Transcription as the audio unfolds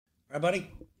All right,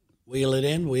 buddy? Wheel it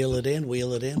in, wheel it in,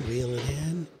 wheel it in, wheel it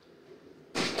in.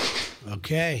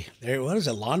 Okay. There. What is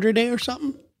it, laundry day or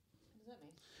something?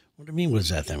 What do you mean, what's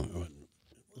that then?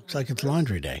 Looks like it's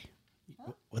laundry day.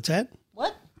 What's that?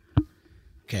 What?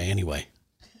 Okay, anyway.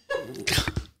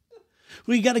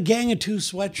 We got a Gang of Two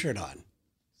sweatshirt on.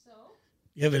 So?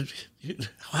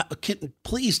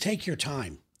 Please take your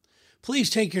time. Please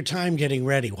take your time getting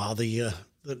ready while the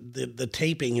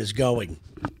taping is going.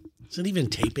 Is it even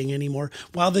taping anymore?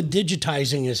 While the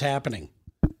digitizing is happening.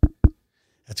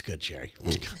 That's good, Sherry.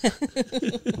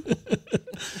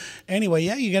 Anyway,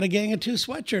 yeah, you got a Gang of Two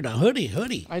sweatshirt on.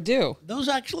 Hoodie. I do. Those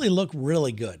actually look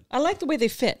really good. I like the way they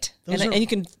fit. Those And are- you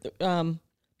can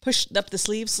push up the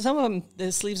sleeves. Some of them,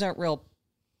 the sleeves aren't real.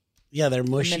 Yeah, they're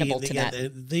mushy. Amenable to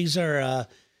that. These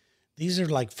are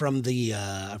like from the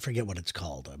I forget what it's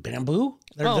called. Bamboo?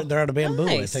 They're out of bamboo.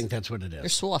 I nice. think that's what it They're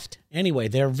is. soft. Anyway,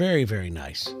 they're very, very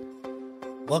nice.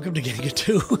 Welcome to Gang of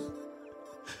Two.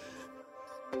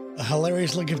 A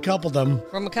hilarious looking coupledom.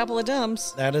 From a couple of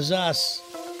dumbs. That is us.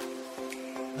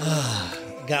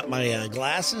 Got my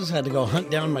glasses. Had to go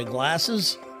hunt down my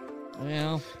glasses.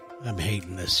 Yeah. I'm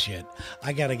hating this shit.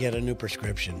 I got to get a new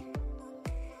prescription.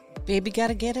 Baby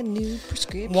gotta get a new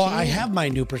prescription. Well, I have my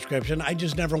new prescription. I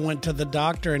just never went to the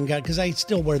doctor and got, because I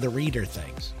still wear the reader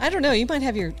things. I don't know. You might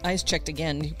have your eyes checked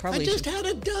again. You I probably just should. had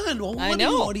it done. Well, I what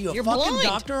know. Are you, a You're fucking blind.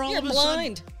 doctor all You're of a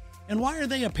blind. sudden? And why are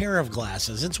they a pair of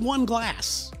glasses? It's one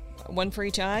glass. One for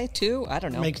each eye? Two? I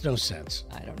don't know. Makes no sense.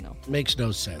 I don't know. Makes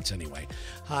no sense anyway.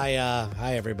 Hi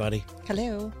everybody.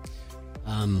 Hello.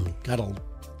 Got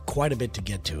quite a bit to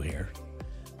get to here.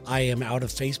 I am out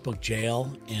of Facebook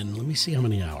jail in, let me see how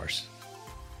many hours.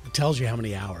 It tells you how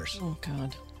many hours. Oh,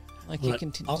 God. Like Well, you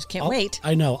can just can't wait.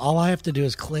 I know. All I have to do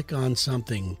is click on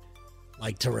something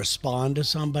like to respond to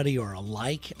somebody or a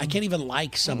like. I can't even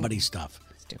like somebody's stuff.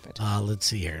 Stupid. Let's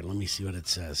see here. Let me see what it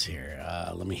says here.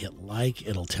 Let me hit like.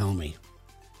 It'll tell me.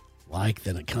 Like,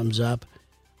 then it comes up.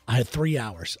 I have 3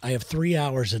 hours. I have 3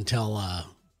 hours until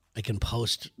I can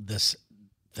post this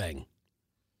thing.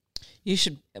 You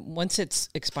should, once it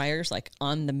expires, like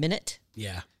on the minute,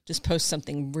 Yeah. just post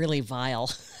something really vile.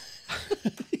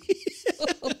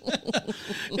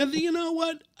 And you know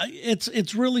what?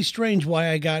 It's really strange why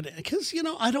I got it. Because,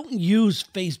 I don't use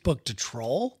Facebook to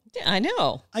troll. Yeah, I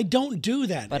know. I don't do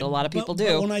that. But a lot of people But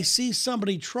do. when I see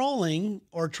somebody trolling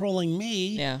or trolling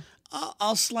me, Yeah.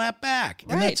 I'll slap back.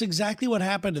 And Right. that's exactly what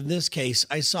happened in this case.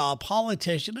 I saw a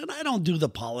politician, and I don't do the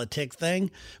politic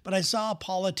thing, but I saw a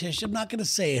politician, I'm not going to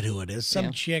say it who it is, some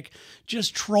Yeah. chick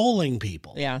just trolling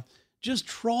people. Yeah. Just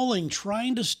trolling,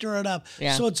 trying to stir it up.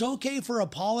 Yeah. So it's okay for a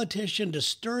politician to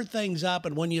stir things up,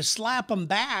 and when you slap them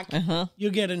back, you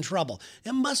get in trouble.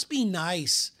 It must be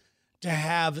nice to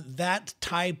have that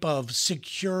type of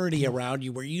security around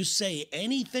you where you say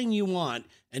anything you want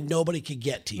and nobody could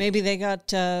get to you. Maybe they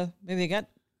got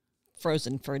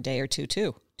frozen for a day or two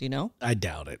too. Do you know? I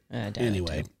doubt it. I doubt it,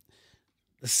 Anyway, too.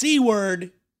 the C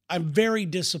word, I'm very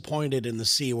disappointed in the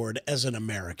C word as an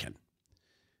American.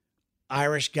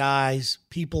 Irish guys,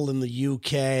 people in the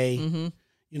UK,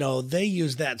 they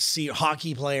use that C,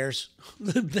 hockey players,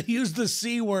 they use the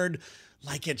C word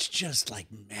like it's just like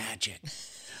magic.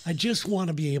 I just want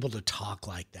to be able to talk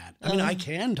like that. I mean, I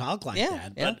can talk like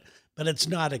that, yeah. but it's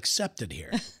not accepted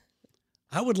here.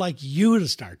 I would like you to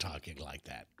start talking like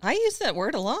that. I use that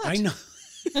word a lot. I know.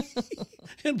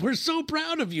 And we're so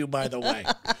proud of you, by the way.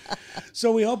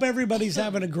 So we hope everybody's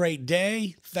having a great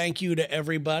day. Thank you to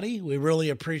everybody. We really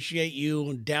appreciate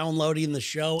you downloading the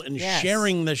show and Yes.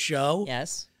 sharing the show.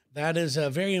 Yes. That is a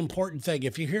very important thing.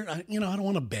 If you hear, I don't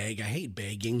want to beg. I hate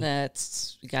begging.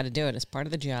 You got to do it. It's part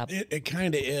of the job. It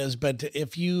kind of is. But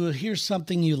if you hear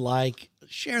something you like,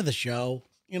 share the show.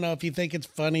 If you think it's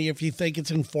funny, if you think it's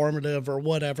informative or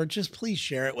whatever, just please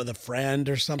share it with a friend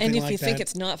or something like And that. if you think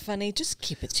it's not funny, just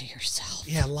keep it to yourself.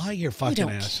 Yeah, lie your We fucking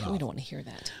don't, ass off. we don't want to hear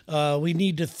that. We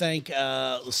need to thank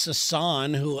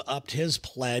Sasan, who upped his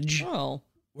pledge. Oh,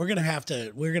 We're gonna have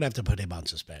to put him on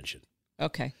suspension.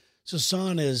 okay.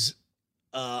 Sasan is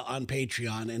on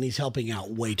Patreon, and he's helping out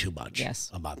way too much. Yes.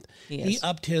 A month. He He is.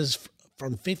 upped his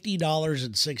from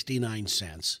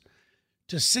 $50.69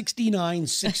 to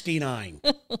 $69.69.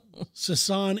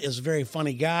 Sasan is a very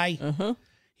funny guy.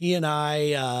 He and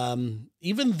I,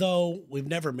 even though we've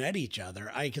never met each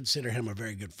other, I consider him a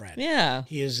very good friend. Yeah.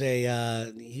 He is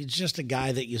he's just a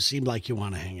guy that you seem like you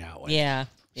want to hang out with. Yeah.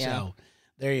 Yeah. So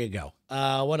there you go.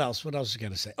 What else? What else is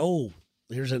going to say? Oh,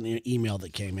 here's an email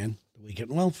that came in.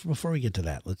 Before we get to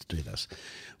that, let's do this.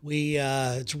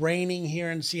 It's raining here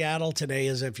in Seattle today.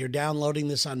 As if you're downloading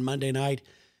this on Monday night,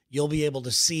 you'll be able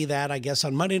to see that, I guess,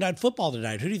 on Monday Night Football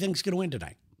tonight. Who do you think is going to win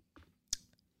tonight?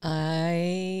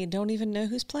 don't even know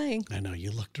who's playing. I know,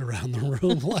 you looked around the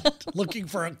room looking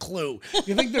for a clue.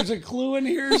 You think there's a clue in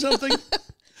here or something?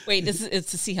 Wait, it's the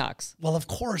Seahawks. Well, of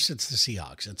course it's the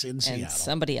Seahawks. It's in Seattle. And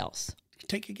somebody else.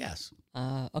 Take a guess.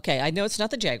 Okay, I know it's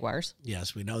not the Jaguars.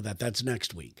 Yes, we know that. That's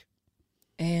next week.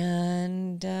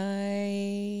 And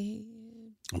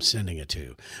I'm sending it to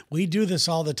you. We do this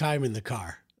all the time in the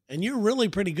car. And you're really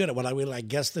pretty good at what I would like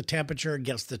guess the temperature,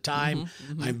 guess the time.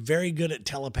 I'm very good at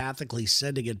telepathically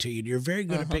sending it to you. You're very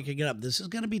good at picking it up. This is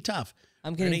going to be tough.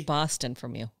 I'm getting Ready? Boston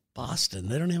from you. Boston.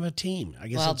 They don't have a team. I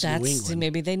guess Well, it's New England.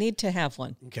 maybe they need to have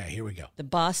one. Okay, here we go. The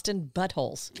Boston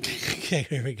Buttholes. Okay,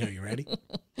 here we go. You ready?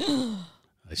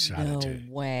 I shot it to you.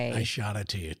 No way. I shot it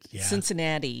to you. Yeah.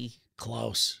 Cincinnati.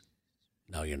 Close.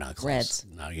 No, you're not close. Reds.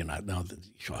 No, you're not. No,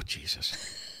 oh, Jesus.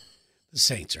 The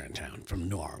Saints are in town from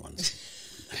New Orleans.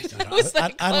 Was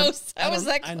that close? How was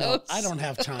that I know. close? I don't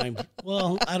have time.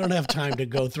 Well, I don't have time to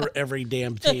go through every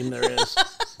damn team there is.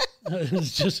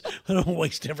 It's just, I don't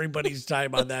waste everybody's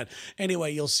time on that.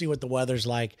 Anyway, you'll see what the weather's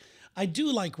like. I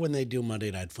do like when they do Monday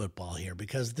Night Football here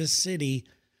because this city,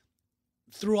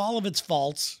 through all of its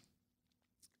faults,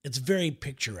 it's very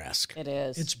picturesque. It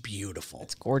is. It's beautiful.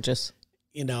 It's gorgeous.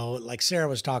 You know, like Sarah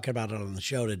was talking about it on the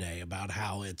show today about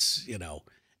how it's, you know,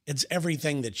 it's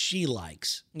everything that she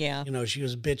likes. Yeah. You know, she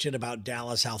was bitching about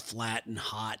Dallas, how flat and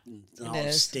hot and all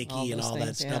is. sticky All and those all that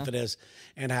things, stuff yeah. it is.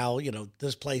 And how, you know,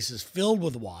 this place is filled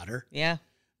with water, Yeah.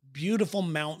 beautiful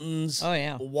mountains, Oh,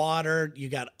 yeah. water. You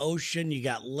got ocean, you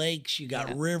got lakes, you got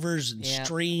Yeah. rivers and Yeah.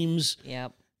 streams,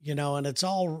 Yep. you know, and it's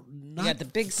all not You got the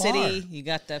big far. city. You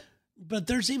got the But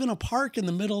there's even a park in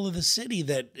the middle of the city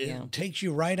that Yeah. takes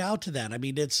you right out to that. I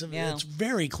mean, it's Yeah.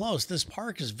 very close. This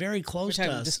park is very close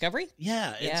to us. Discovery.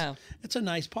 Yeah, Yeah. it's a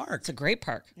nice park. It's a great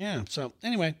park. Yeah. So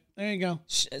anyway, there you go.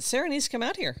 Sarah needs to come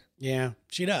out here. Yeah,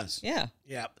 she does. Yeah.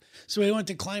 Yeah. So we went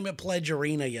to Climate Pledge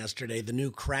Arena yesterday, the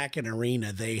new Kraken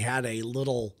Arena. They had a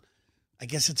little, I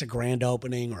guess it's a grand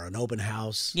opening or an open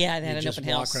house. Yeah, they You had an just open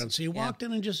walk house. around. So you Yeah. walked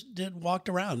in and just walked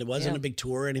around. It wasn't Yeah. a big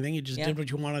tour or anything. You just Yeah. did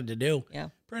what you wanted to do. Yeah.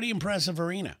 Pretty impressive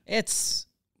arena. It's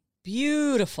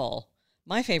beautiful.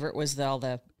 My favorite was all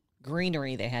the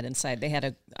greenery they had inside. They had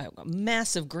a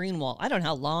massive green wall. I don't know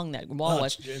how long that wall Oh,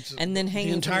 was. it's And then the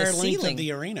hanging entire from the length ceiling. of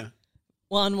the arena.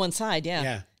 Well, on one side, yeah.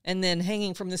 Yeah. And then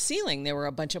hanging from the ceiling, there were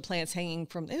a bunch of plants hanging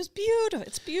from. It was beautiful.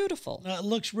 It's beautiful. It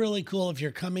looks really cool if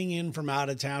you're coming in from out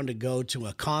of town to go to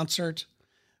a concert,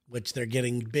 which they're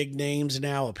getting big names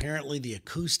now. Apparently, the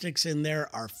acoustics in there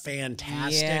are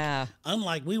fantastic. Yeah.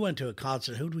 Unlike we went to a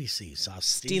concert. Who'd we see? Saw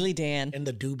Steely Dan. and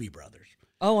the Doobie Brothers.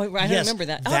 Oh, I don't Yes, remember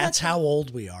that. Oh, That's how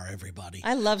old we are, everybody.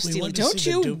 I love Steely. went to Don't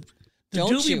see you? The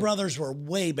Don't Doobie you? Brothers were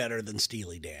way better than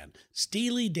Steely Dan.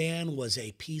 Steely Dan was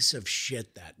a piece of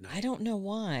shit that night. I don't know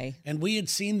why. And we had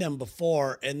seen them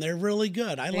before, and they're really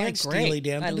good. I They're like great. Steely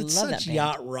Dan, I but it's love that such band.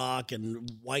 yacht rock and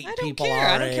white I don't people care.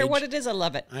 our I don't care age. what it is. I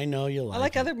love it. I know you like I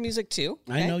like it. other music too.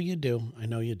 I okay? know you do. I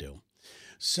know you do.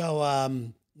 So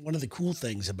one of the cool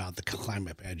things about the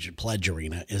Climate Pledge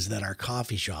Arena is that our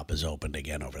coffee shop is opened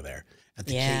again over there at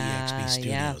the KEXP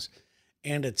Studios.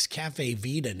 And it's Cafe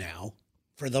Vita now.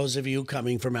 For those of you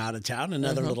coming from out of town,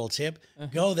 another little tip,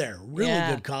 go there. Really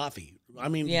Yeah. good coffee. I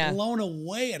mean, Yeah. blown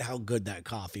away at how good that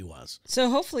coffee was. So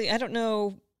hopefully, I don't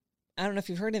know if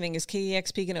you've heard anything. Is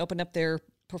KEXP going to open up their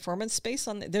performance space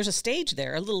there's a stage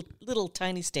there, a little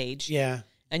tiny stage. Yeah.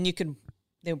 And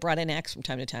they brought in acts from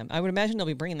time to time. I would imagine they'll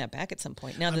be bringing that back at some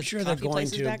point. Now I'm that sure they're coffee going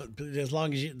place is to, back. but as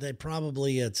long as they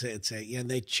probably and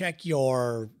they check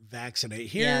your vaccinate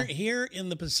here in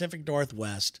the Pacific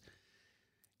Northwest.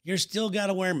 You're still got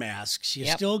to wear masks. You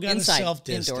Yep. still got to Inside.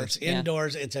 self-distance.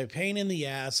 Indoors. It's a pain in the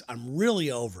ass. I'm really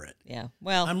over it. Yeah.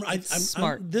 Well, it's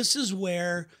smart. This is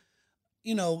where,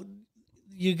 you know,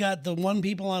 you got the one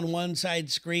people on one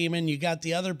side screaming. You got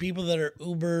the other people that are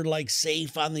uber like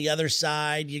safe on the other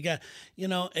side. You got, you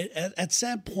know, at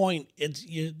that point, it's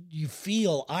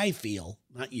I feel,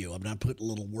 not you, I'm not putting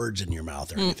little words in your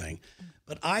mouth or anything,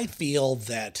 but I feel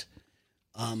that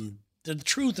the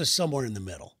truth is somewhere in the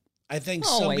middle. I think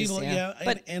some Always, people, yeah.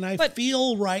 I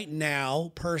feel right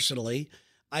now, personally,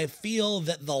 I feel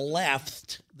that the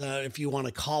left, if you want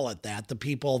to call it that, the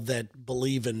people that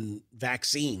believe in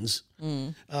vaccines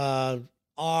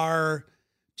are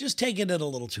just taking it a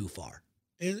little too far.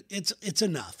 It's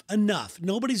enough.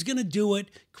 Nobody's going to do it.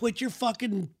 Quit your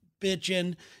fucking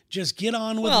bitching. Just get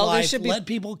on with life. Let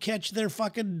people catch their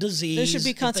fucking disease. There should be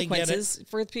if they get consequences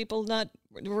for people not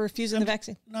refusing the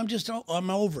vaccine. I'm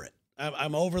over it.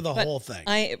 I'm over the whole thing.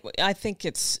 I think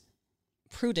it's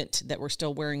prudent that we're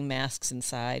still wearing masks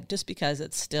inside just because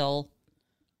it's still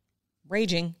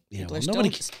raging. Yeah, People are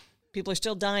well, People are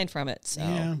still dying from it. So.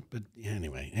 Yeah, but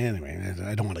anyway,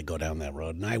 I don't want to go down that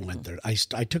road. And I went there. I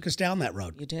took us down that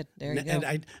road. You did. There you go.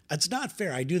 And it's not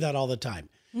fair. I do that all the time.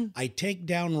 I take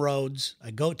down roads.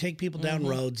 I go take people down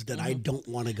roads that I don't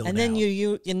want to go and down. Then you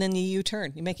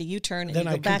U-turn. You make a U-turn and then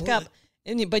you go back up.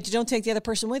 But you don't take the other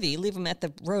person with you. You leave them at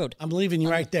the road. I'm leaving you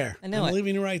right there. I know I'm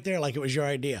leaving you right there like it was your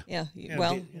idea. Yeah.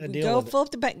 Well, go fill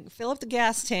up the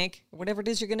gas tank, whatever it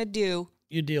is you're going to do.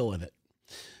 You deal with it.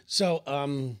 So,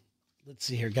 let's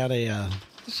see here.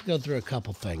 Let's go through a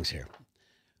couple things here.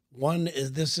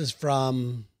 This is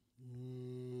from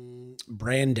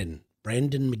Brandon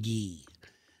McGee.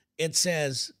 It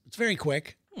says, it's very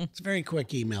quick. It's a very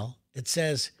quick email. It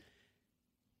says,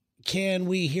 can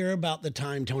we hear about the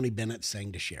time Tony Bennett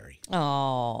sang to Sherry?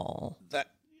 Oh.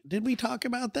 Did we talk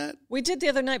about that? We did the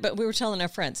other night, but we were telling our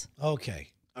friends.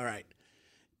 Okay. All right.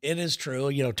 It is true.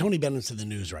 You know, Tony Bennett's in the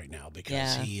news right now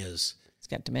because he's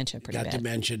got dementia pretty bad.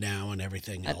 Dementia now and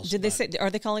everything else. Did they say,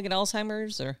 are they calling it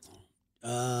Alzheimer's or?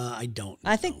 I don't know.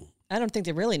 I don't think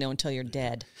they really know until you're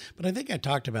dead. But I think I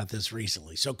talked about this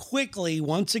recently. So quickly,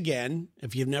 once again,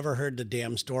 if you've never heard the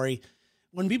damn story,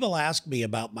 when people ask me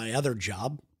about my other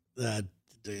job,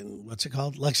 what's it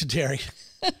called? Lexitary.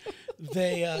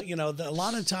 They, a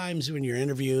lot of times when you're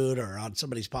interviewed or on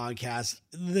somebody's podcast,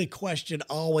 the question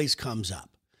always comes up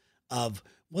of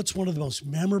what's one of the most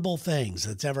memorable things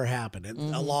that's ever happened,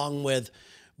 and along with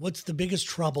what's the biggest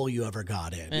trouble you ever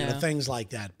got in, things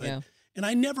like that. But and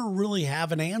I never really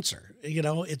have an answer.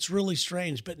 It's really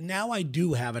strange, but now I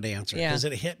do have an answer because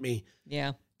it hit me.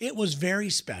 Yeah. It was very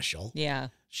special. Yeah.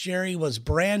 Sherry was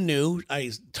brand new.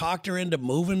 I talked her into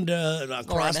moving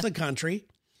across the country.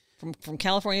 From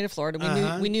California to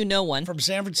Florida. We knew no one. From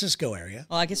San Francisco area.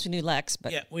 Well, I guess we knew Lex,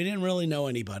 but yeah, we didn't really know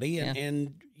anybody.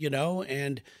 And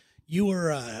you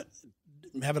were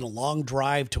having a long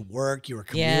drive to work. You were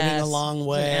commuting a long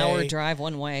way. An hour drive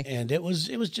one way. And it was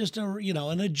just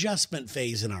an adjustment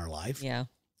phase in our life. Yeah.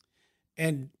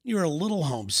 And you were a little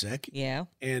homesick. Yeah.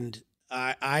 And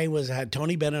I had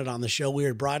Tony Bennett on the show. We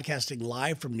were broadcasting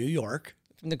live from New York.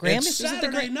 From the Grammys? It's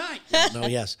Saturday night. No,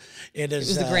 yes. It is.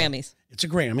 It was the Grammys. It's a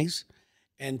Grammys.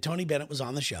 And Tony Bennett was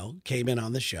on the show, came in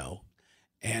on the show,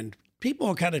 and people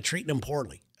were kind of treating him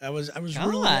poorly. I was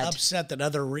really upset that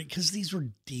because these were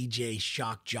DJ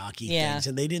shock jockey things,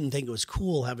 and they didn't think it was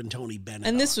cool having Tony Bennett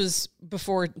And this was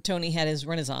before Tony had his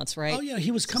renaissance, right? Oh, yeah.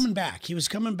 He was coming back. He was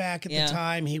coming back at the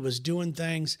time. He was doing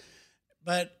things.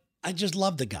 But I just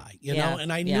loved the guy, know,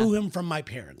 and I knew him from my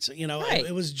parents.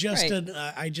 It was just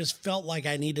I just felt like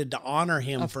I needed to honor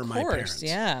him for my parents.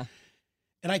 Yeah.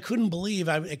 And I couldn't believe,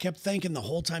 I kept thinking the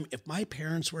whole time, if my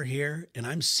parents were here and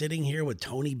I'm sitting here with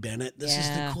Tony Bennett, this is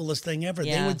the coolest thing ever.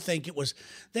 Yeah.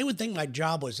 They would think my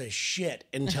job was a shit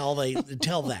until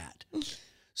that.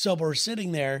 So we're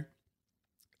sitting there,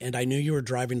 and I knew you were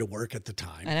driving to work at the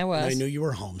time. And I was. And I knew you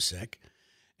were homesick.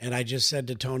 And I just said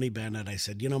to Tony Bennett, I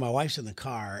said, my wife's in the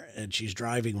car and she's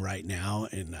driving right now.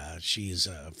 And she's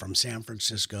from San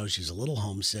Francisco. She's a little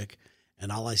homesick.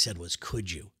 And all I said was,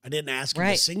 could you? I didn't ask him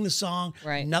to sing the song,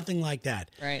 nothing like that.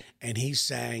 Right. And he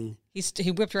sang. He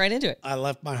whipped right into it. I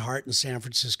left my heart in San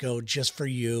Francisco just for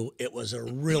you. It was a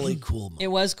really cool moment. It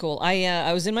was cool.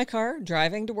 I was in my car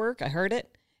driving to work. I heard it,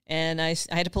 and I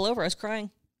had to pull over. I was crying.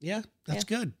 Yeah, that's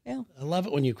good. Yeah. I love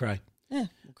it when you cry. Yeah,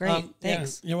 great.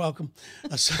 Thanks. Yeah, you're welcome.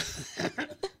 That's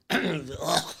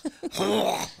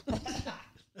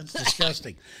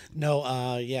disgusting.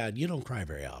 No, you don't cry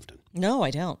very often. No,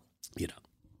 I don't.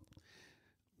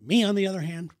 Me, on the other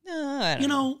hand, I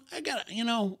don't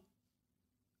know.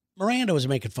 Miranda was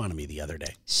making fun of me the other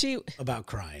day. About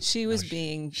crying. She was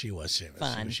being She was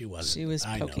fun. She wasn't. She was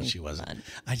poking I know she wasn't. fun.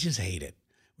 I just hate it.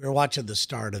 We were watching the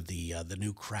start of the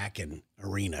new Kraken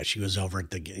arena. She was over at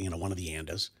the one of the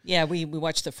Andas. Yeah, we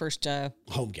watched the first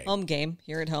home game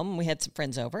here at home. We had some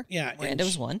friends over. Yeah, Miranda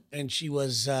was one, and she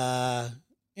was I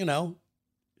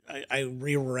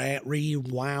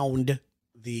rewound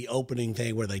the opening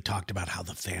thing where they talked about how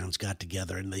the fans got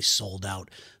together and they sold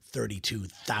out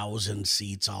 32,000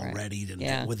 seats already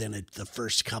within the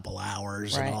first couple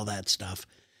hours and all that stuff.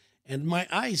 And my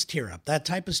eyes tear up. That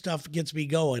type of stuff gets me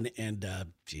going. And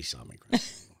she saw me cry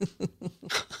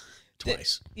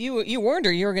twice. You warned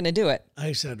her you were going to do it.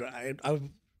 I said, but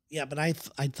I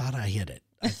thought I hit it.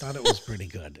 I thought it was pretty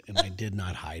good, and I did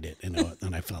not hide it.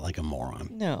 And I felt like a moron.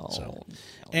 No. So,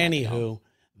 anywho,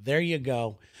 there you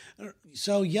go.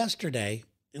 So yesterday,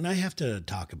 and I have to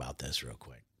talk about this real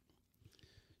quick.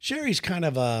 Sherry's kind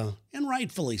of and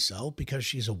rightfully so, because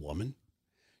she's a woman.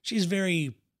 She's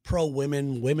very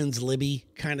pro-women, women's libby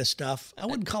kind of stuff. I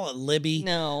wouldn't call it libby.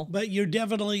 No. But you're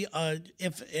definitely,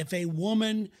 if a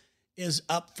woman is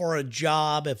up for a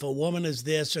job, if a woman is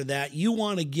this or that, you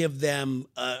want to give them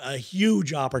a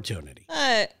huge opportunity.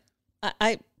 I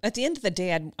at the end of the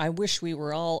day, I wish we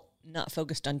were all not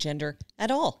focused on gender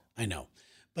at all. I know.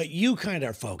 But you kind of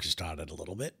are focused on it a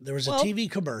little bit. There was a TV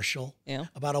commercial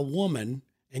about a woman,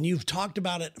 and you've talked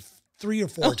about it 3 or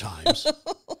 4 times.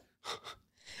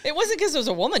 It wasn't because it was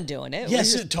a woman doing it.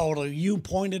 Yes, totally. You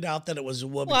pointed out that it was a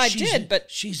woman. Well, I did,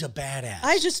 but she's a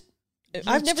badass.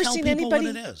 I've never seen anybody.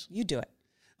 What it is. You do it.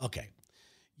 Okay.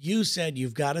 You said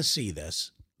you've got to see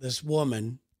this. This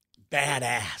woman,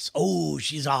 badass. Oh,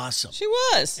 she's awesome. She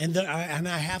was. And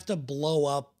I have to blow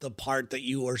up the part that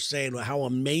you were saying how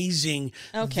amazing.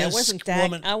 Okay, this I wasn't that.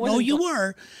 woman. No, you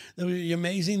were. How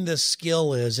amazing this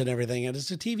skill is and everything. And it's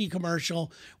a TV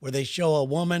commercial where they show a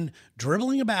woman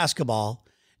dribbling a basketball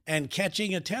and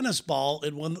catching a tennis ball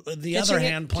in the other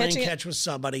hand, playing catch with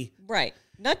somebody. Right.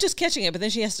 Not just catching it, but then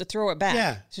she has to throw it back.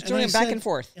 Yeah. She's throwing it back and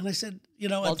forth. And I said, you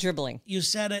know, while dribbling. You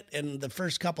said it, and the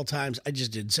first couple times, I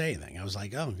just didn't say anything. I was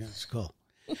like, oh, yeah, that's cool.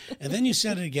 And then you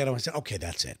said it again, and I said, okay,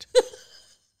 that's it.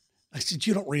 I said,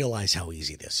 you don't realize how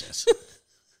easy this is.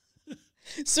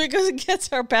 So he goes and gets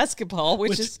our basketball,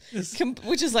 which is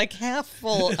like half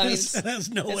full. I mean, it has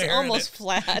no air. It's almost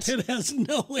flat. It has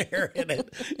no air in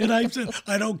it. And I said,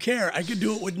 I don't care. I could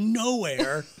do it with no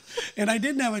air. And I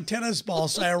didn't have a tennis ball,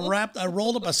 so I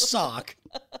rolled up a sock.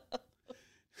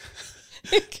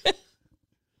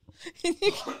 He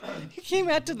came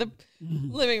out to the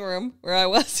living room where I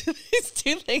was with these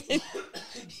 2 things. And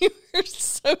you were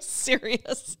so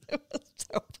serious. It was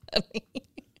so funny.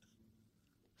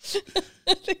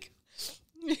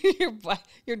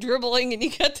 You're dribbling and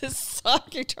you got this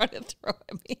sock you're trying to throw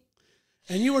at me.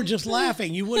 And you were just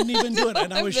laughing. You wouldn't even do it.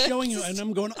 And I was showing you, and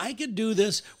I'm going, I could do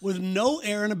this with no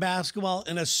air in a basketball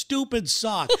and a stupid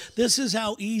sock. This is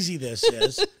how easy this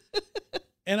is.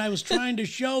 And I was trying to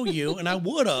show you, and I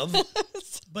would have,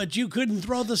 but you couldn't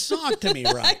throw the sock to me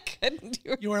right. I couldn't.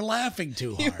 You were laughing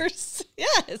too hard.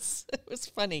 Yes, it was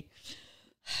funny.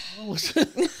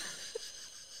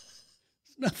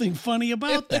 Nothing funny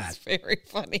about that. That's very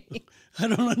funny. I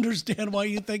don't understand why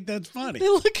you think that's funny. The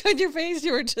look on your face,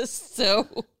 you were just so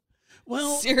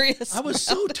serious. I was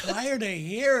so tired of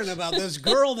hearing about this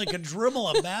girl that could dribble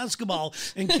a basketball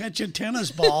and catch a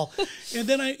tennis ball. And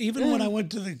then when I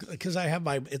went to because I have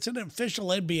it's an official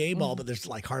NBA ball, but there's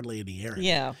like hardly any air in it.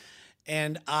 Yeah.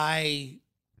 And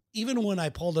even when I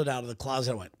pulled it out of the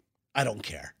closet, I went, I don't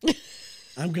care.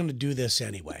 I'm going to do this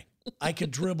anyway. I could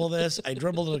dribble this. I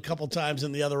dribbled it a couple times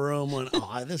in the other room. Went,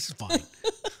 this is fine.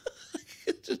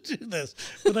 I could do this,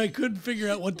 but I couldn't figure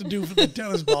out what to do for the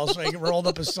tennis ball, so I rolled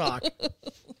up a sock.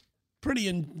 Pretty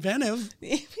inventive.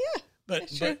 Yeah,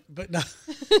 but no.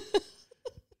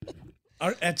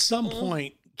 At some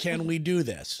point, can we do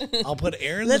this? I'll put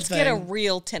air in the thing. Let's get a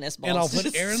real tennis ball. And I'll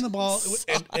put air in the ball,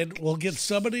 and we'll get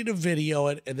somebody to video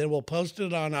it, and then we'll post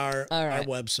it on our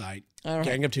website.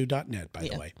 Gangof2.net, by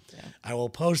the way. Yeah. I will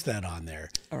post that on there.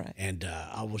 All right. And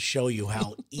I will show you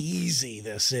how easy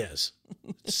this is.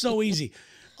 So easy.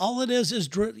 All it is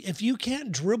if you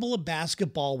can't dribble a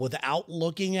basketball without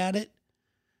looking at it.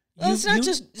 Well, it's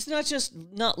not just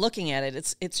not looking at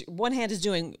it. It's one hand is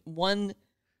doing one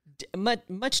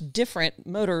much different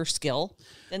motor skill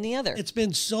than the other. It's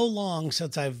been so long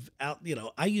since I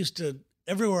used to,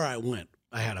 everywhere I went,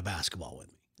 I had a basketball with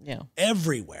me. Yeah.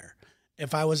 Everywhere.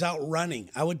 If I was out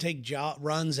running, I would take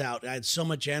runs out. I had so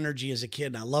much energy as a kid,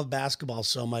 and I love basketball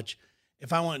so much.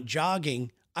 If I went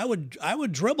jogging, I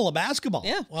would dribble a basketball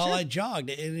while I jogged.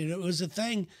 And it was a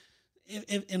thing.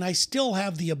 And I still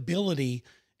have the ability,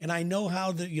 and I know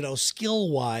how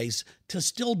skill-wise, to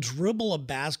still dribble a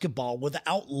basketball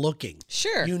without looking.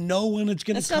 Sure. You know when it's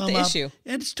going to come up. That's not the issue.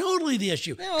 It's totally the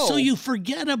issue. No. So you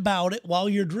forget about it while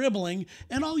you're dribbling,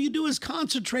 and all you do is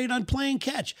concentrate on playing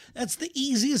catch. That's the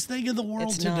easiest thing in the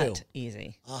world to do. It's not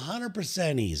easy.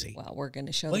 100% easy. Well, we're going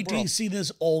to show Wait the till world. you see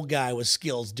this old guy with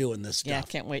skills doing this stuff. Yeah, I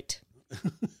can't wait.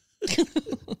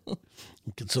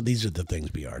 So these are the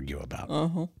things we argue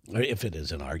about. If it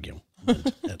is an argument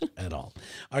at all.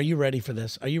 Are you ready for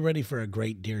this? Are you ready for a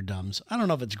great Dear Dumbs? I don't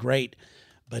know if it's great,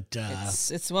 but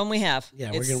it's the one we have.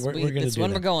 Yeah, we're gonna do it's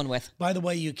one we're going with. By the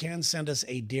way, you can send us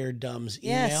a Dear Dumbs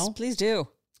email. Yes, please do.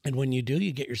 And when you do,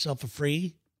 you get yourself a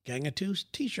free Gang of Two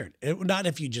t-shirt. Not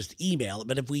if you just email it,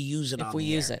 but if we use it on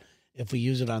the air. If we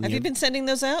use it on the air. Have you been sending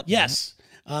those out? Yes.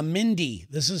 Mindy.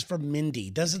 This is from Mindy.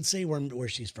 Doesn't say where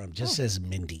she's from. Just says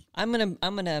Mindy. I'm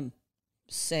gonna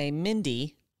say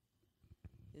Mindy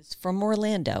is from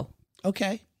Orlando.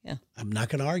 Okay. Yeah. I'm not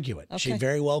going to argue it. Okay. She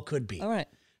very well could be. All right.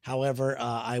 However,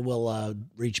 I will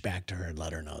reach back to her and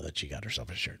let her know that she got herself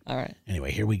a shirt. All right.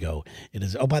 Anyway, here we go. It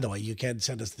is. Oh, by the way, you can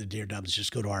send us the Dear Dubs.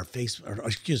 Just go to our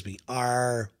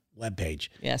our webpage.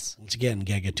 Yes. Once again,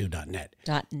 gagatu.net.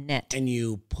 .net. And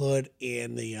you put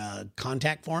in the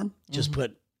contact form, just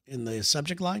put in the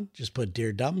subject line, just put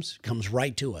Dear Dubs. Comes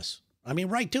right to us. I mean,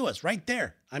 right to us, right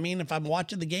there. I mean, if I'm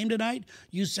watching the game tonight,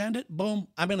 you send it, boom,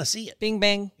 I'm going to see it. Bing,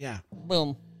 bang. Yeah.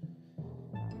 Boom.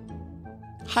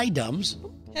 Hi, Dums.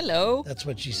 Hello. That's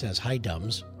what she says. Hi,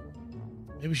 Dums.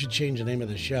 Maybe we should change the name of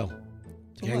the show.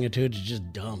 To Gang what? of Dudes is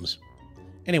just Dums.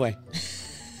 Anyway,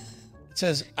 it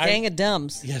says, Gang of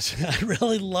dumbs. Yes, I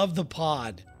really love the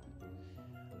pod.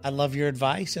 I love your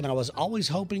advice, and I was always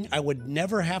hoping I would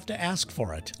never have to ask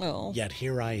for it. Oh. Yet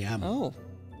here I am. Oh.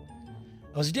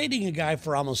 I was dating a guy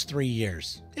for almost 3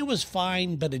 years. It was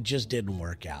fine, but it just didn't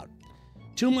work out.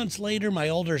 2 months later, my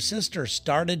older sister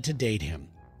started to date him.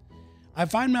 I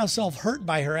find myself hurt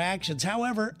by her actions.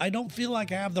 However, I don't feel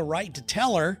like I have the right to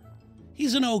tell her.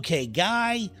 He's an okay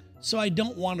guy, so I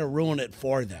don't want to ruin it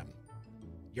for them.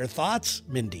 Your thoughts,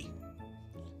 Mindy?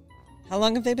 How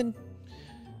long have they been?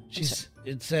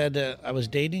 It said, I was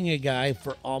dating a guy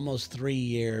for almost 3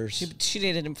 years. She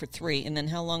dated him for 3. And then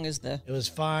how long is the? It was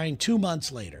fine. 2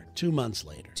 months later. 2 months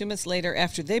later. 2 months later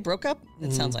after they broke up?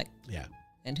 It sounds like. Yeah.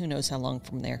 And who knows how long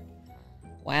from there.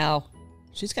 Wow.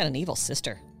 She's got an evil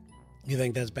sister. You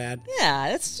think that's bad?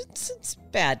 Yeah, it's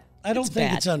bad. I don't think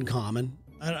bad. it's uncommon.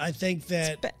 I think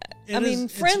that.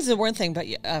 Friends are one thing, but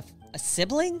a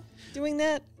sibling doing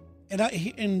that?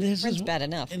 And this Friends is bad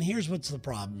enough. And here's what's the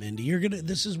problem, Mindy.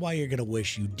 This is why you're gonna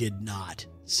wish you did not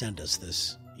send us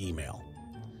this email.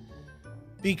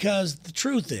 Because the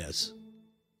truth is,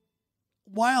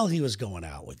 while he was going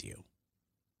out with you,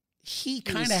 he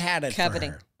kind of had it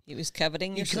coveting. for her. He was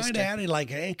coveting your sister. He kind of had it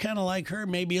like, kind of like her,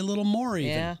 maybe a little more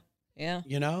even. Yeah, yeah,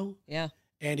 You know? yeah.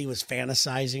 And he was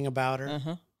fantasizing about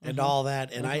her. And all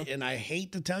that. And I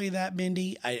hate to tell you that,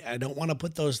 Mindy. I don't want to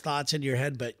put those thoughts in your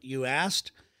head, but you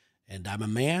asked, and I'm a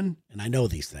man, and I know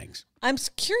these things. I'm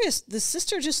curious. The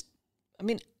sister just, I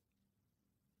mean,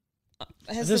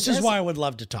 This is why I would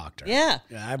love to talk to her. Yeah.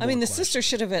 I mean, the sister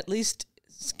should have at least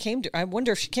came to. I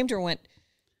wonder if she came to her and went,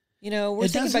 we're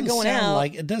thinking about going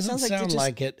out. It doesn't sound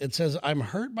like it. It says, I'm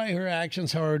hurt by her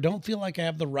actions. However, don't feel like I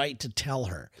have the right to tell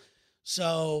her.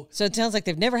 So it sounds like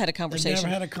they've never had a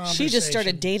conversation. She just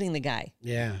started dating the guy.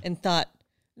 Yeah. And thought,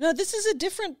 no, this is a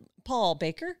different Paul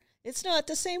Baker. It's not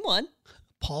the same one.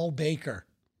 Paul Baker.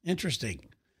 Interesting.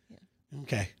 Yeah.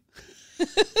 Okay.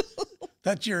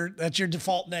 That's your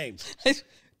default name.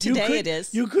 Today it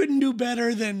is. You couldn't do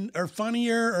better or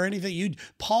funnier or anything.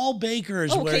 Paul Baker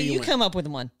is where you went. Come up with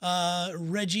one.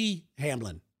 Reggie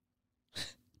Hamlin.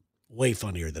 Way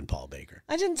funnier than Paul Baker.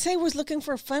 I didn't say I was looking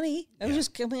for funny. I was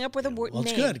just coming up with a word name. Well,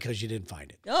 it's good because you didn't find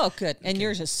it. Oh, good. And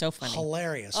yours is so funny.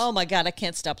 Hilarious. Oh, my God. I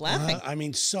can't stop laughing. I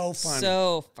mean, so funny.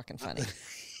 So fucking funny.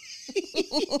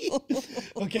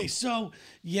 Okay, so,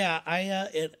 yeah,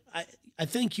 I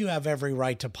think you have every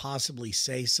right to possibly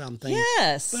say something.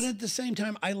 Yes. But at the same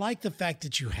time, I like the fact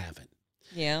that you haven't.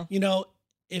 Yeah.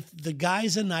 If the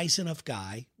guy's a nice enough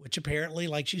guy, which apparently,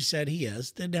 like she said, he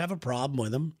is, didn't have a problem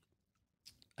with him.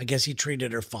 I guess he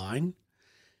treated her fine,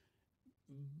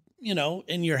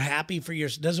 and you're happy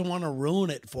doesn't want to ruin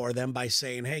it for them by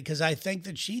saying, hey, because I think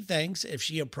that she thinks if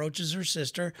she approaches her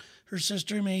sister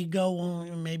may go, well,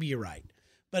 maybe you're right.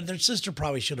 But their sister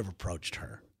probably should have approached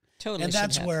her. Totally. And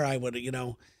that's where I would,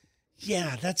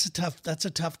 yeah, that's a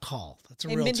tough call. That's a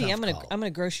real Mindy, tough call. I'm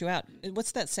gonna gross you out.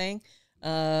 What's that saying?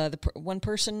 One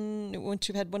person, once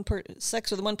you've had sex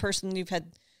with one person, you've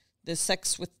had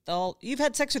sex with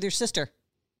your sister.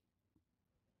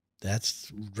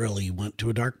 That's really went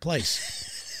to a dark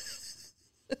place.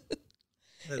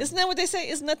 Isn't that what they say?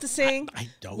 Isn't that the saying? I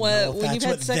don't know if that's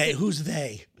what they, who's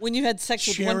they? When you had sex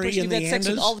with one person, you've had sex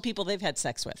with all the people they've had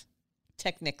sex with,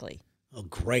 technically. Oh,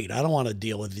 great. I don't want to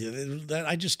deal with you.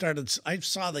 I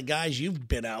saw the guys you've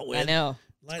been out with. I know.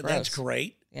 That's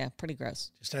great. Yeah, pretty gross.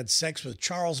 Just had sex with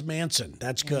Charles Manson.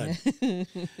 That's good.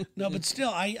 No, but still,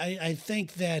 I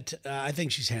think that, I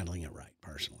think she's handling it right,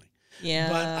 personally. Yeah.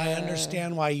 But I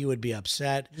understand why you would be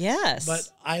upset. Yes. But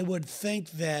I would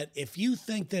think that if you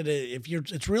think that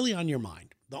it's really on your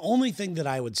mind, the only thing that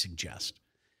I would suggest,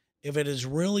 if it is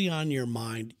really on your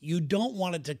mind, you don't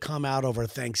want it to come out over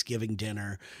Thanksgiving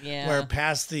dinner, where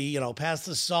past the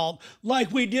salt,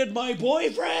 like we did my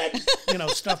boyfriend,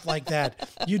 stuff like that.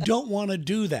 You don't want to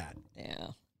do that. Yeah.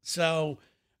 So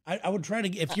I would try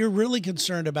to, if you're really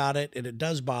concerned about it and it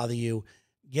does bother you,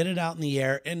 get it out in the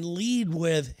air and lead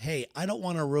with, hey, I don't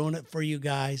want to ruin it for you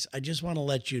guys. I just want to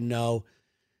let you know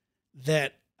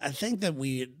that I think that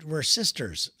we're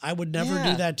sisters. I would never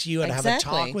Yeah, do that to you. I'd have a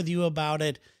exactly. talk with you about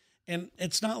it. And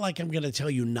it's not like I'm going to tell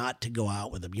you not to go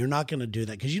out with him. You're not going to do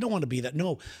that because you don't want to be that.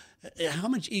 No, how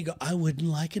much ego? I wouldn't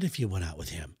like it if you went out with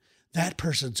him. That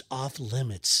person's off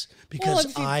limits because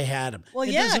if you- I had him. Well,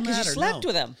 It yeah, doesn't because you matter, slept no.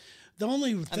 with him. The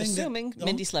only thing I'm assuming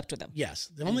Mindy slept with him. Yes.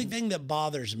 The only thing that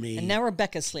bothers me. And now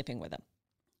Rebecca's sleeping with him.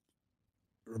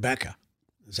 Rebecca.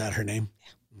 Is that her name?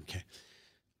 Yeah. Okay.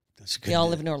 That's a good. They all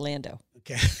live in Orlando.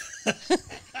 Okay.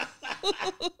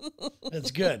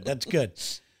 That's good. That's good.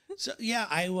 So yeah,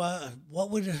 I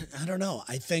don't know.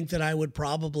 I think that I would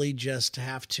probably just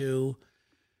have to.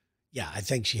 Yeah, I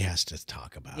think she has to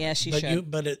talk about it. Yeah, she but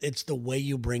should. But it's the way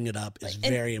you bring it up is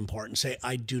very important. Say,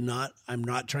 I'm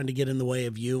not trying to get in the way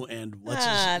of you. And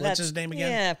what's his name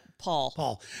again? Yeah, Paul.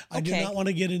 Paul. I do Okay. not want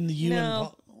to get into you and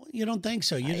No. Paul. You don't think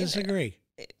so? You disagree?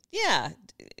 Yeah.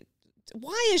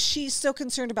 Why is she so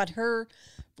concerned about her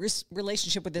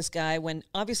relationship with this guy when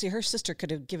obviously her sister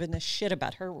could have given a shit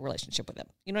about her relationship with him?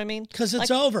 You know what I mean? Because it's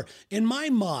over. In my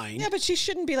mind, Yeah, but she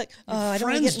shouldn't be like, oh, I don't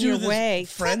want to get in your way.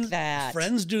 Fuck that.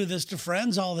 Friends do this to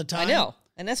friends all the time. I know.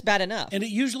 And that's bad enough. And it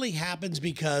usually happens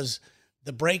because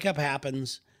the breakup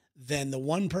happens. Then the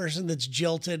one person that's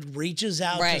jilted reaches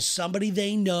out to Right. somebody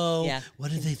they know. Yeah.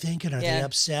 What are they thinking? Are they Yeah.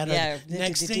 upset? Yeah.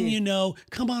 Next thing you know,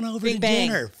 come on over Bing, to bang.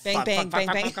 dinner. Bang, Fuck, bang, fuck,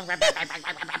 bang, fuck,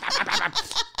 bang.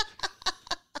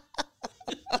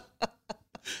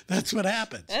 That's what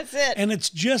happens. That's it. And it's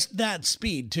just that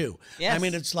speed too. Yes. I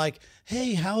mean, it's like,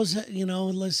 hey, how's it? You know,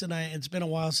 listen, it's been a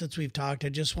while since we've talked. I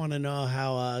just want to know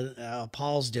how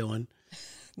Paul's doing.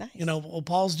 Nice. You know, well,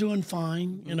 Paul's doing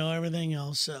fine. You know, everything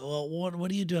else. Well, what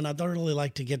are you doing? I'd really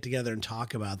like to get together and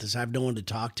talk about this. I have no one to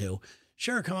talk to.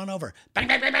 Sure, come on over. Bang,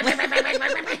 bang, bang, bang, bang, bang, bang,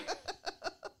 bang, bang.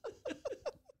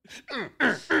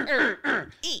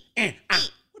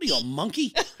 What are you, a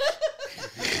monkey?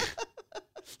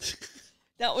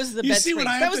 That was the You bed see what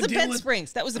springs. I That have was to the deal bed with?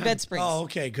 springs. That was the bed springs. Oh,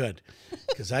 okay, good.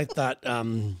 Because I thought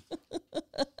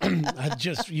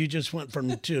you just went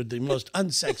to the most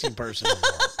unsexy person in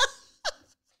the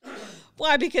world.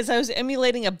 Why? Because I was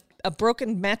emulating a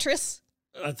broken mattress?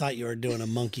 I thought you were doing a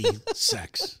monkey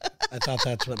sex. I thought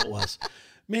that's what it was.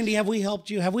 Mindy, have we helped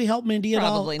you? Have we helped Mindy at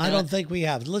all? Probably I not. don't think we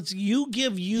have.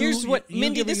 Here's what-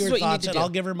 Mindy, give her this is your what you need thoughts to and do. I'll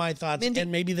give her my thoughts, Mindy-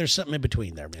 and maybe there's something in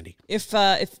between there, Mindy. If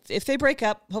they break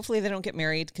up, hopefully they don't get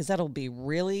married because that'll be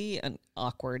really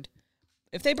awkward.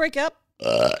 If they break up,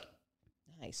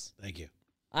 nice. Thank you.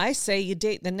 I say you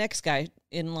date the next guy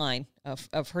in line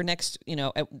of her next,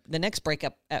 the next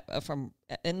breakup and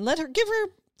give her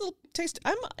a little taste.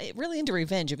 I'm really into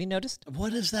revenge. Have you noticed?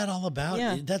 What is that all about?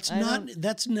 Yeah,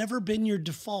 That's never been your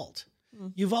default.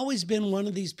 You've always been one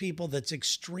of these people that's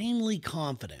extremely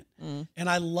confident. And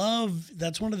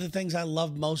that's one of the things I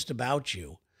love most about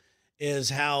you is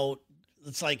how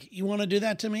it's like, you want to do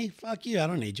that to me? Fuck you. I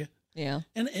don't need you. Yeah.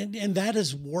 And that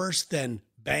is worse than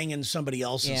banging somebody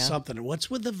else's Yeah. something. What's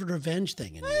with the revenge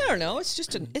thing? In I don't know. It's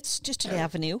just an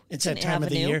avenue. It's an that time of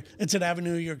the avenue. year. It's an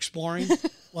avenue you're exploring.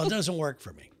 Well, it doesn't work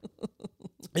for me.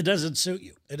 It doesn't suit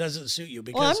you. It doesn't suit you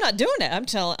because Well, I'm not doing it.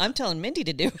 I'm telling Mindy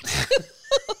to do it.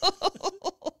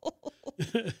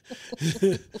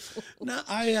 No,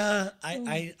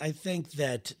 I think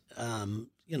that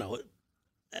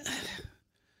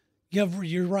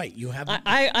you're right. You have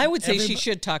I would say she everybo-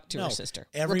 should talk to No, her sister.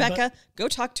 everybo- Rebecca, go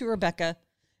talk to Rebecca.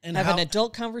 And have an how-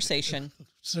 adult conversation.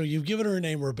 So you've given her a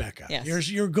name, Rebecca. Yes.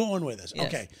 You're going with this. Yes.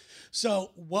 Okay.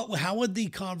 So how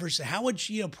would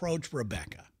she approach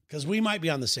Rebecca? Because we might be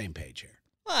on the same page here.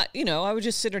 Well, I would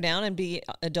just sit her down and be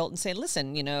adult and say,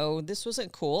 "Listen, this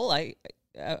wasn't cool. I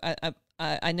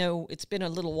know it's been a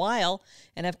little while,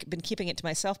 and I've been keeping it to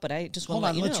myself, but I just want Hold to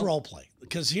on, let you let's know." role play.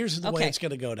 Because here's the way Okay. it's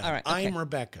going to go down. All right, okay. I'm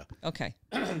Rebecca. Okay,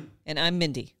 and I'm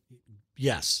Mindy.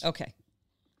 Yes. Okay,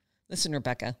 listen,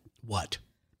 Rebecca, What?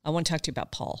 I want to talk to you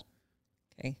about Paul.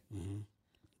 Okay,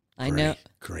 I Great, know.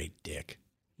 Great dick.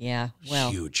 Yeah.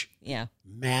 Well. Huge. Yeah.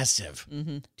 Massive.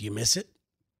 Mm-hmm. Do you miss it?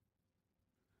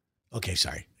 Okay,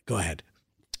 sorry. Go ahead.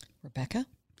 Rebecca,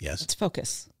 Yes. let's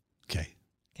focus. Okay.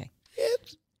 Okay.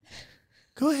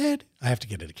 Go ahead. I have to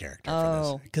get into character for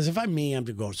Oh. this. Because if I'm me, I'm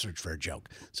going to go search for a joke.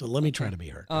 So let me try to be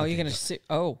her. Oh, Okay, you're gonna go. see.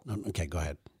 Oh. No, okay, go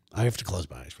ahead. I have to close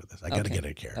my eyes for this. I got to Okay. get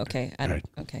into character. Okay. All right.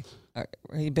 Okay.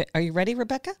 Are you ready,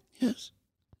 Rebecca? Yes.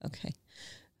 Okay.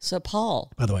 So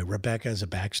Paul. By the way, Rebecca has a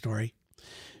backstory.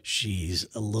 She's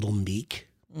a little meek.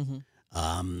 Mm-hmm.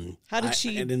 Um, How did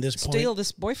she and in this steal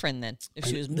this boyfriend then? If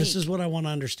she was meek. This is what I want to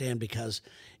understand because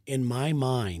in my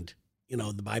mind,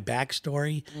 my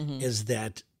backstory Mm-hmm. is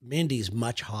that Mindy's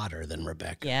much hotter than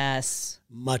Rebecca. Yes.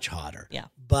 Much hotter. Yeah.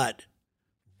 But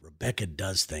Rebecca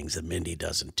does things that Mindy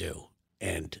doesn't do.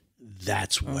 And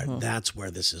That's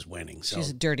where this is winning. So She's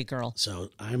a dirty girl. So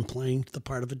I'm playing the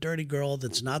part of a dirty girl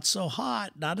that's not so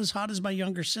hot, not as hot as my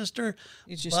younger sister,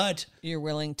 but you're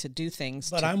willing to do things.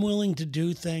 But I'm willing to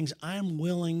do things. I'm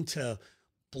willing to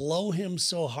blow him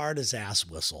so hard his ass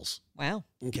whistles. Wow.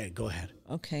 Okay, go ahead.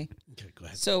 Okay, go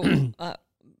ahead. So,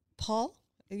 Paul,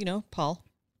 Paul.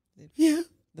 Yeah.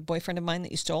 The boyfriend of mine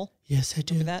that you stole? Yes, I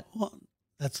do. Remember that? Well,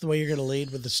 that's the way you're going to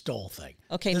lead with the stole thing.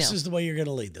 Okay, This is the way you're going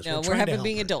to lead this. No, we're having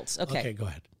being adults. Okay. Okay, go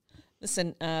ahead.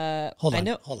 Listen, Hold on. I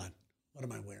know. Hold on. What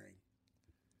am I wearing?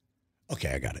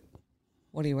 Okay, I got it.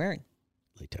 What are you wearing?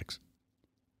 Latex.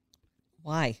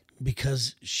 Why?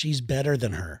 Because she's better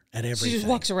than her at everything. She just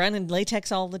walks around in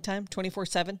latex all the time,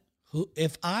 24/7?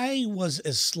 If I was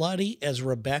as slutty as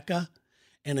Rebecca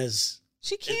and as...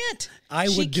 She can't. I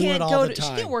would do it all the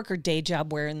time. She can't work her day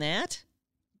job wearing that.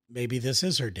 Maybe this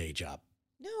is her day job.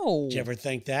 No. Did you ever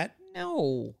think that?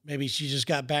 No. Maybe she just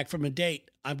got back from a date.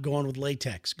 I'm going with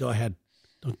latex. Go ahead.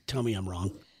 Don't tell me I'm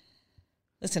wrong.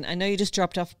 Listen, I know you just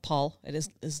dropped off Paul at his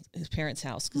parents'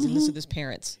 house because he lives with his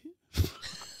parents.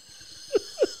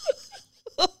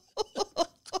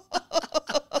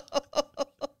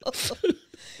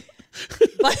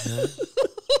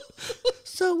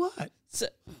 So what?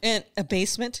 And a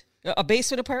basement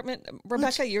apartment.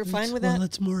 Rebecca, you're fine with that? Well,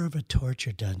 it's more of a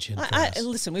torture dungeon.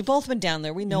 Listen, we've both been down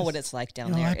there. We know what it's like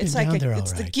down there. I've been It's down like there,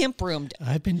 it's all the right. gimp room.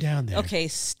 I've been down there. Okay,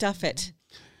 stuff it.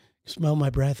 Smell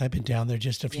my breath. I've been down there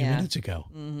just a few Yeah. minutes ago.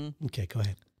 Mm-hmm. Okay, go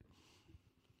ahead.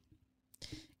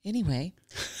 Anyway,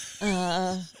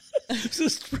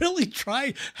 Just really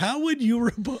try. How would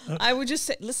you? I would just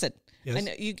say, listen. Yes.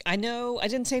 I know. I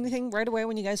didn't say anything right away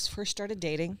when you guys first started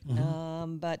dating,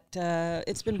 but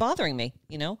it's been bothering me.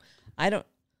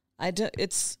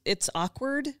 It's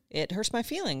awkward. It hurts my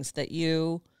feelings that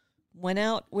you went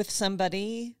out with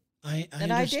somebody I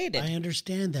dated. I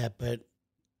understand that, but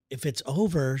if it's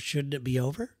over, shouldn't it be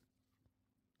over?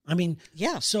 I mean,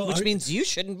 yeah. Which means you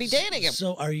shouldn't be dating him.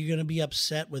 So, are you going to be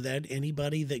upset with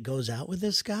anybody that goes out with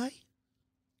this guy?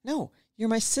 No, you're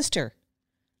my sister.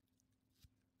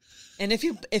 And if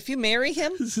you marry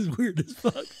him, this is weird as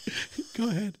fuck. Go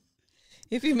ahead.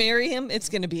 If you marry him, it's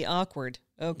going to be awkward.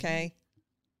 Okay,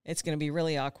 it's going to be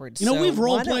really awkward. We've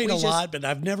role played a lot, but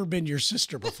I've never been your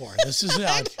sister before. This is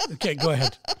okay. Go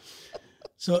ahead.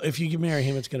 So if you can marry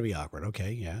him, it's going to be awkward.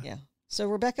 Okay, yeah. Yeah. So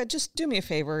Rebecca, just do me a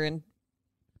favor and.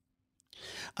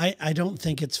 I don't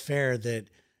think it's fair that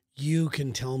you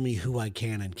can tell me who I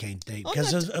can and can't date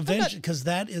because eventually, because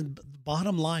that is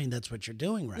bottom line. That's what you're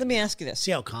doing right now. Let me ask you this: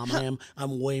 See how calm I am?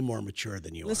 I'm way more mature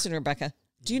than you. Listen, Rebecca,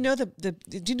 do you know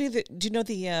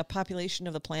the population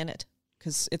of the planet?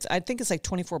 Because I think it's like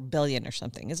 24 billion or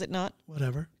something. Is it not?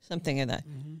 Whatever. Something in that.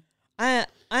 Mm-hmm. I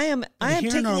am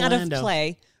taking out of Orlando,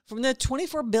 play from the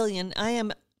 24 billion. I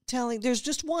am telling there's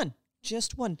just one. You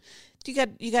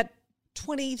got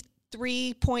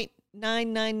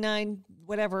 23.999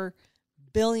 whatever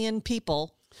billion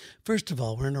people. First of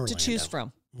all, we're in Orlando to choose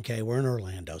from. Okay, we're in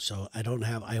Orlando, so I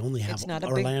only have not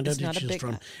Orlando to choose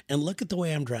from. And look at the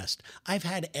way I'm dressed. I've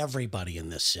had everybody in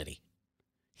this city.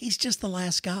 He's just the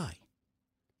last guy.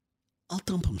 I'll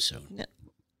dump him soon. No.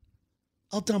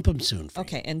 I'll dump him soon.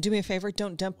 Okay, and do me a favor,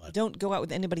 don't go out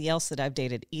with anybody else that I've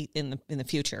dated in the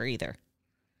future either.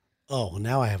 Oh,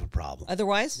 now I have a problem.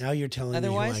 Otherwise? Now you're telling me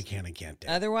who I can and can't date.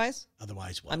 Otherwise?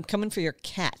 Otherwise what? I'm coming for your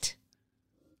cat.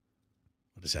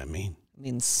 What does that mean? It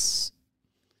means,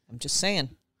 I'm just saying,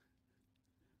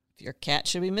 your cat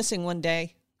should be missing one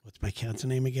day. What's my cat's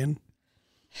name again?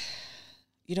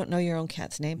 You don't know your own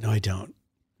cat's name? No, I don't.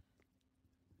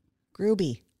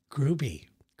 Groovy.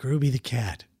 Groovy the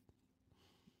cat.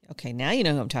 Okay, now you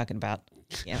know who I'm talking about.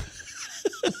 Yeah.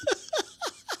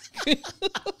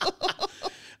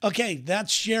 Okay,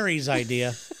 that's Sherry's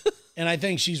idea. And I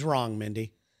think she's wrong,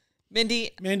 Mindy.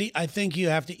 Mindy, I think you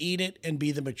have to eat it and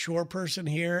be the mature person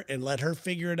here and let her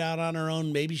figure it out on her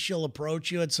own. Maybe she'll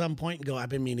approach you at some point and go, I've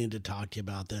been meaning to talk to you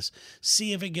about this.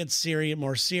 See if it gets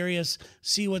more serious.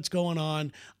 See what's going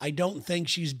on. I don't think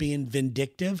she's being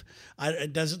vindictive.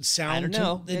 It doesn't sound. I don't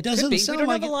know. It doesn't could be. sound We don't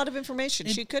like have a lot of information.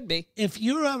 She could be. If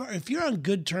you're on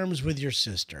good terms with your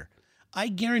sister, I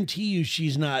guarantee you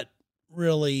she's not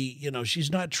really,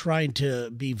 she's not trying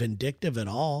to be vindictive at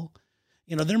all.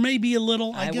 There may be a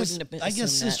little. I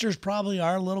guess sisters probably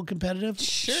are a little competitive.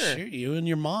 Sure. You and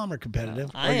your mom are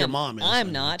competitive. Your mom is.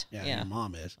 I'm not. Yeah, your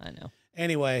mom is. I know.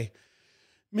 Anyway,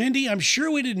 Mindy, I'm sure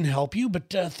we didn't help you, but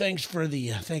thanks for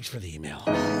the email.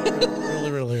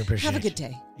 really appreciate it. Have a good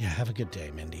day. Yeah, have a good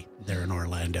day, Mindy. They're in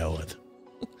Orlando with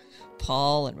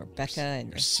Paul and Rebecca and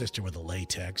your sister with a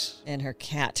latex and her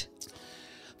cat.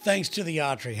 Thanks to the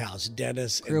Autry house,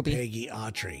 Dennis and Groovy. Peggy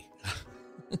Autry.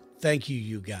 thank you,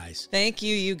 you guys. Thank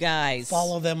you, you guys.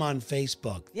 Follow them on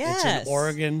Facebook. Yes. It's in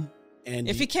Oregon. And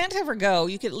if you can't ever go,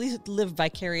 you could at least live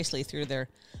vicariously through their.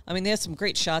 I mean, they have some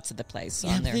great shots of the place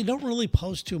on there. They don't really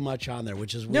post too much on there,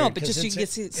 which is weird. No, but just you can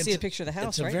see a picture of the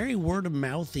house, it's right? It's a very word of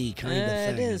mouthy kind of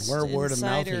thing. It is. We're word of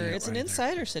mouthy. It's an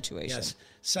insider situation. Yes.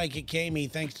 Psychic Kami.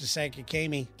 Thanks to Psychic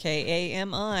Kami.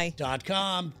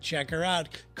 KAMI.com. Check her out.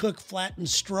 Cook, Flatten,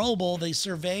 Strobel. They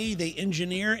survey, they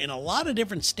engineer in a lot of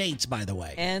different states, by the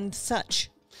way. And such.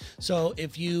 So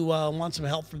if you want some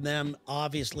help from them,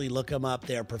 obviously look them up.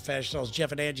 They're professionals.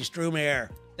 Jeff and Angie Strumayer.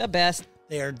 The best.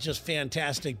 They are just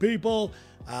fantastic people.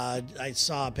 I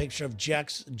saw a picture of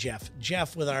Jeff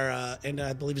with our, and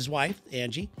I believe his wife,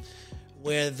 Angie,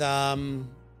 with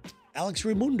Alex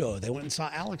Raimundo. They went and saw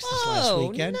Alex this last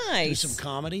weekend. Nice. Do some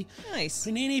comedy. Nice.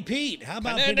 Panini Pete. How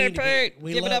about Panini Pete?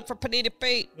 Give it up for Panini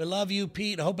Pete. We love you,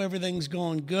 Pete. Hope everything's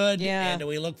going good. Yeah. And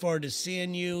we look forward to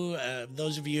seeing you,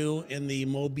 those of you in the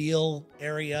Mobile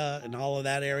area and all of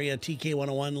that area,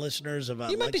 TK101 listeners of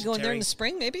You might be going there in the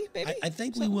spring, maybe? I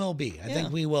think we will be. I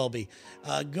think we will be.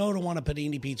 Go to one of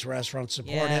Panini Pete's restaurants.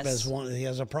 Support him as one. He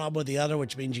has a problem with the other,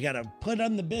 which means you got to put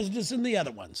on the business in the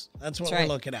other ones. That's what we're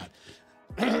looking at.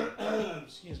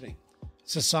 Excuse me.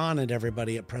 Sasan and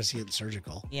everybody at Prescient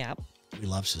Surgical. Yeah. We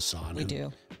love Sasan. We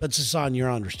do. But Sasan, you're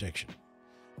on restriction.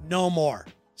 No more.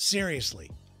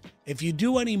 Seriously. If you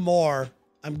do any more,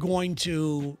 I'm going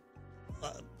to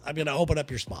open up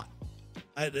your spot.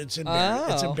 It's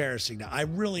embarrassing now. I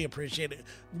really appreciate it.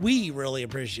 We really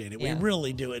appreciate it. Yeah. We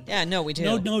really do it. Yeah, no, we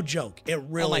do. No joke. It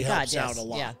really helps out a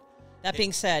lot. Yeah. That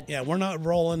being said. Yeah, we're not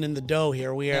rolling in the dough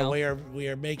here. We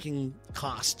are making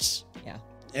costs. Yeah.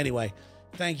 Anyway,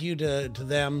 thank you to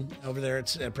them over there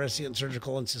at Prescient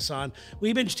Surgical and Sasan.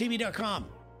 WeBingeTV.com.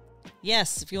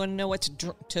 Yes, if you want to know what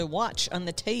to watch on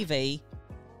the TV,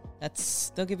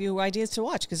 they'll give you ideas to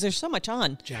watch because there's so much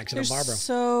on. Jackson and Barbara.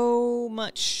 So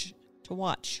much to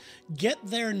watch. Get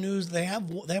their news. They have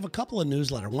a couple of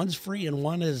newsletters. One's free and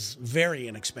one is very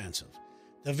inexpensive.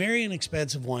 The very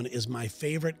inexpensive one is my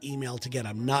favorite email to get.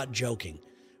 I'm not joking.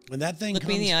 When that thing Look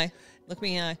me in the eye. Look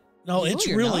me in the eye. No, it's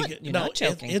really good. You're not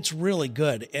joking. It's really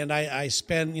good. And I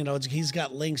spend, he's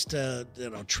got links to,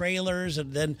 trailers,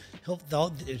 and then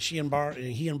he and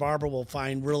Barbara will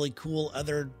find really cool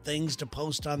other things to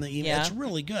post on the email. Yeah. It's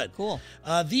really good. Cool.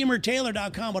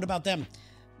 TheEmerTaylor.com. What about them?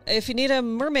 If you need a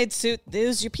mermaid suit,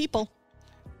 those are your people.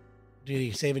 Do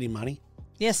you save any money?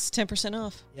 Yes, 10%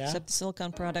 off. Yeah. Except the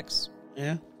silicone products.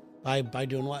 Yeah. By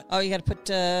doing what? Oh, you got to put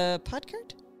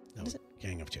Podcard? No,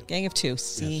 Gang of Two. Gang of Two.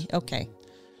 See? Yes. Okay.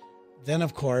 Then,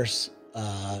 of course,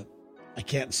 I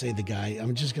can't say the guy.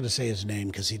 I'm just going to say his name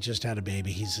because he just had a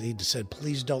baby. He said,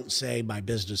 please don't say my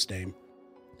business name.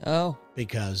 Oh.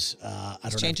 Because I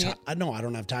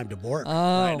don't have time to work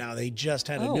right now. They just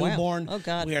had a newborn. Wow. Oh,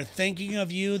 God. We are thinking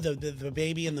of you. The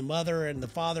baby and the mother and the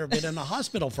father have been in the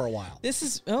hospital for a while.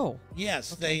 Yes.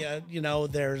 Okay. They,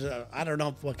 there's, I don't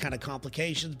know what kind of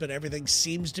complications, but everything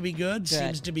seems to be good.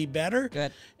 Seems to be better.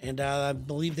 Good. And I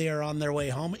believe they are on their way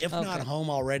home, if not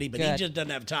home already, but he just doesn't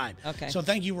have time. Okay. So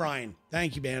thank you, Ryan.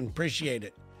 Thank you, man. Appreciate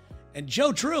it. And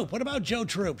Joe Troop. What about Joe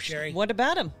Troop, Sherry? What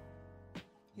about him?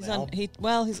 I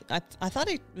thought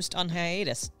he was on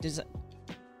hiatus.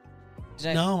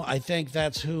 No, I think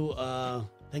that's who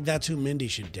Mindy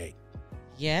should date.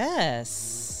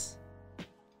 Yes.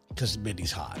 Because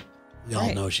Mindy's hot. We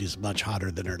all know she's much hotter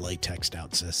than her latex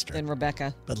out sister. Than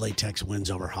Rebecca. But latex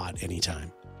wins over hot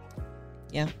anytime.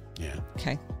 Yeah. Yeah.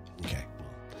 Okay. Well,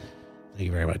 thank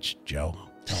you very much, Joe.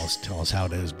 Tell us how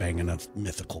it is banging a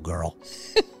mythical girl.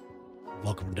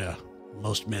 Welcome to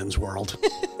most men's world.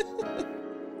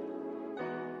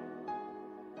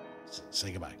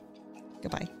 Say goodbye.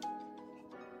 Goodbye.